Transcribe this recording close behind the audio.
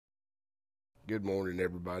Good morning,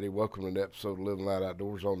 everybody. Welcome to an episode of Living Loud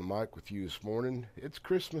Outdoors on the mic with you this morning. It's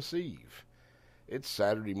Christmas Eve. It's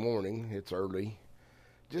Saturday morning. It's early.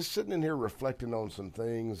 Just sitting in here reflecting on some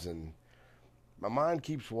things, and my mind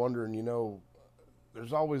keeps wondering,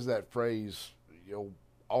 there's always that phrase,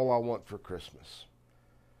 all I want for Christmas.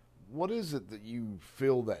 What is it that you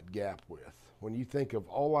fill that gap with when you think of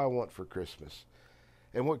all I want for Christmas?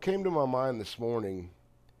 And what came to my mind this morning,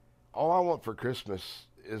 all I want for Christmas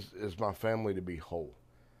is my family to be whole.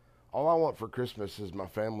 All I want for Christmas is my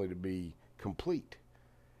family to be complete.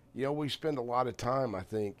 We spend a lot of time, I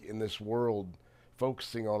think, in this world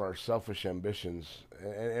focusing on our selfish ambitions,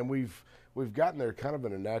 and we've gotten there kind of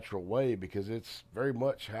in a natural way because it's very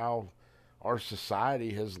much how our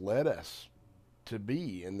society has led us to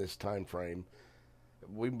be in this time frame.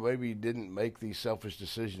 We maybe didn't make these selfish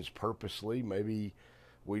decisions purposely. Maybe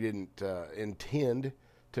we didn't intend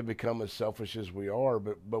to become as selfish as we are,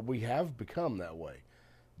 but we have become that way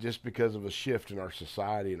just because of a shift in our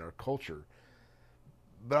society and our culture.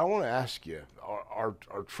 But I want to ask you, are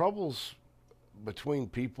troubles between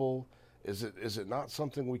people, is it not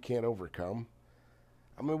something we can't overcome?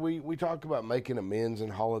 I mean, we talk about making amends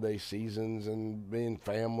in holiday seasons and being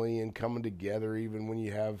family and coming together even when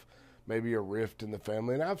you have maybe a rift in the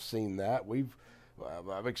family, and I've seen that.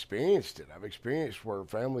 I've experienced it. I've experienced where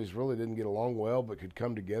families really didn't get along well but could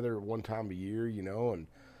come together at one time a year, and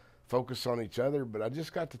focus on each other. But I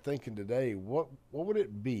just got to thinking today, what would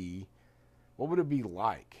it be? What would it be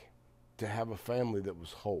like to have a family that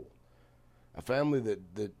was whole? A family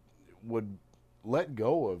that would let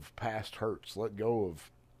go of past hurts, let go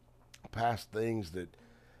of past things that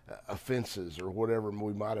offenses or whatever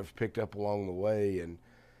we might have picked up along the way, and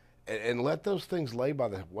let those things lay by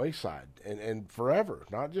the wayside and forever,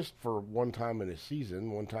 not just for one time in a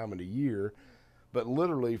season, one time in a year, but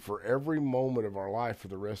literally for every moment of our life for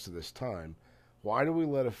the rest of this time. Why do we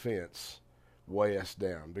let offense weigh us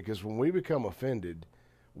down? Because when we become offended,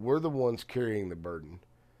 we're the ones carrying the burden.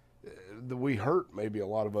 We hurt maybe a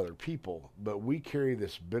lot of other people, but we carry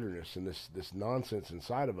this bitterness and this nonsense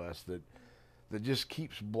inside of us that just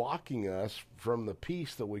keeps blocking us from the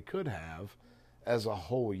peace that we could have as a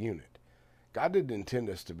whole unit. God didn't intend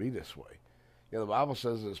us to be this way. The Bible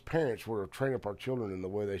says as parents we're to train up our children in the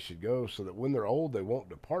way they should go so that when they're old they won't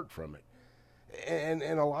depart from it. And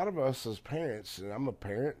a lot of us as parents, and I'm a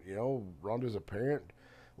parent, Rhonda's a parent,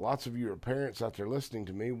 lots of you are parents out there listening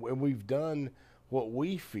to me, and we've done what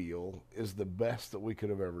we feel is the best that we could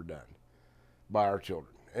have ever done by our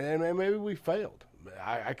children. And maybe we failed.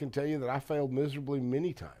 I can tell you that I failed miserably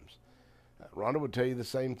many times. Rhonda would tell you the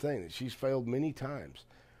same thing, that she's failed many times.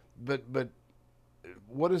 But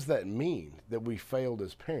what does that mean, that we failed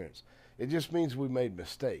as parents? It just means we made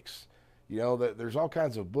mistakes. That there's all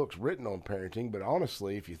kinds of books written on parenting, but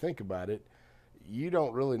honestly, if you think about it, you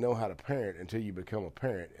don't really know how to parent until you become a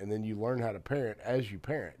parent, and then you learn how to parent as you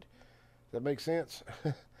parent. Does that make sense?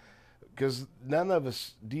 Because none of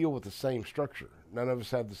us deal with the same structure. None of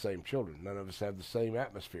us have the same children. None of us have the same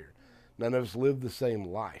atmosphere. None of us live the same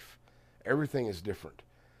life. Everything is different.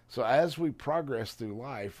 So as we progress through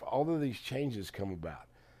life, all of these changes come about.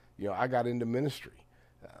 I got into ministry.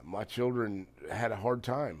 My children had a hard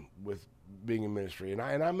time with being in ministry, and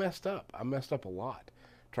I messed up. I messed up a lot,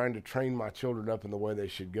 trying to train my children up in the way they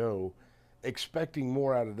should go, expecting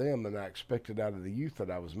more out of them than I expected out of the youth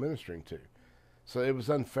that I was ministering to. So it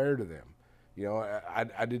was unfair to them.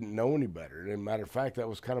 I didn't know any better. And as a matter of fact, that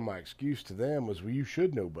was kind of my excuse to them was, well, you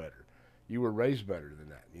should know better. You were raised better than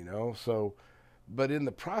that, So, but in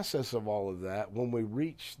the process of all of that, when we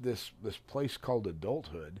reach this place called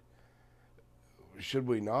adulthood, should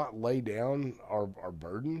we not lay down our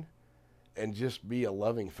burden and just be a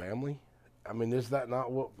loving family? I mean, is that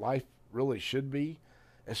not what life really should be,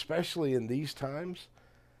 especially in these times?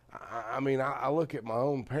 I look at my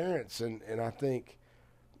own parents and I think,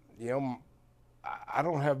 I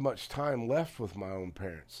don't have much time left with my own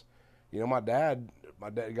parents.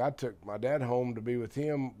 God took my dad home to be with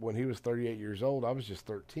him when he was 38 years old. I was just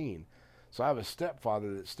 13. So I have a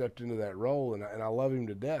stepfather that stepped into that role, and I love him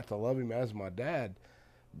to death. I love him as my dad.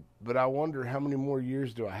 But I wonder how many more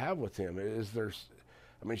years do I have with him?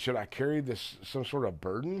 Should I carry some sort of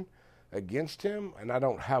burden against him? And I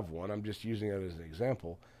don't have one. I'm just using it as an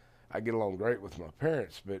example. I get along great with my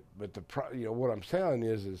parents, but what I'm saying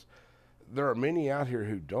is there are many out here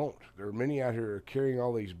who don't. There are many out here who are carrying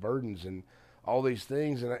all these burdens and all these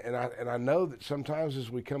things, and I know that sometimes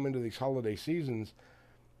as we come into these holiday seasons,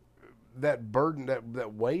 that burden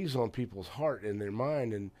that weighs on people's heart and their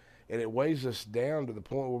mind, and it weighs us down to the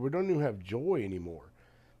point where we don't even have joy anymore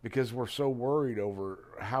because we're so worried over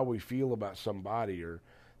how we feel about somebody or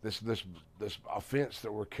this offense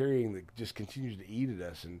that we're carrying that just continues to eat at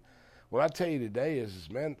us. And what I tell you today is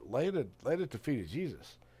man, lay it at the feet of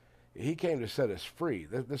Jesus. He came to set us free.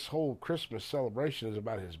 This whole Christmas celebration is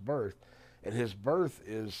about his birth, and his birth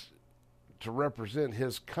is to represent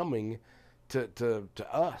his coming to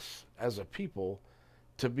us as a people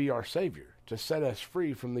to be our Savior, to set us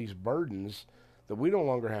free from these burdens that we no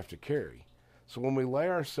longer have to carry. So when we lay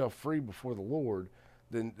ourselves free before the Lord,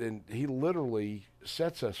 then he literally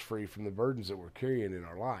sets us free from the burdens that we're carrying in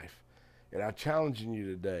our life. And I'm challenging you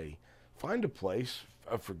today, find a place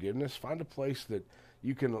of forgiveness, find a place that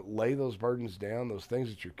you can lay those burdens down, those things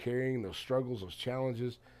that you're carrying, those struggles, those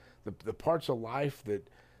challenges, the parts of life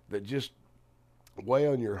that just weigh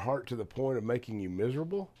on your heart to the point of making you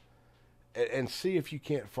miserable, and see if you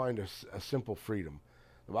can't find a simple freedom.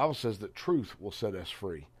 The Bible says that truth will set us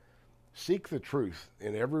free. Seek the truth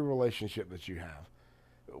in every relationship that you have,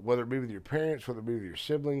 whether it be with your parents, whether it be with your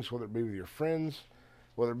siblings, whether it be with your friends,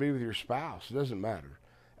 whether it be with your spouse. It doesn't matter.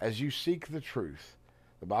 As you seek the truth,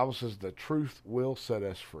 the Bible says the truth will set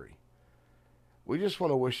us free. We just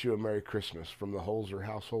want to wish you a Merry Christmas from the Holzer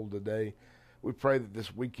household today. We pray that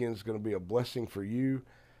this weekend is going to be a blessing for you.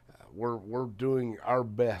 We're doing our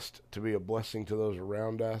best to be a blessing to those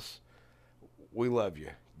around us. We love you.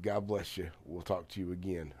 God bless you. We'll talk to you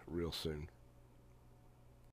again real soon.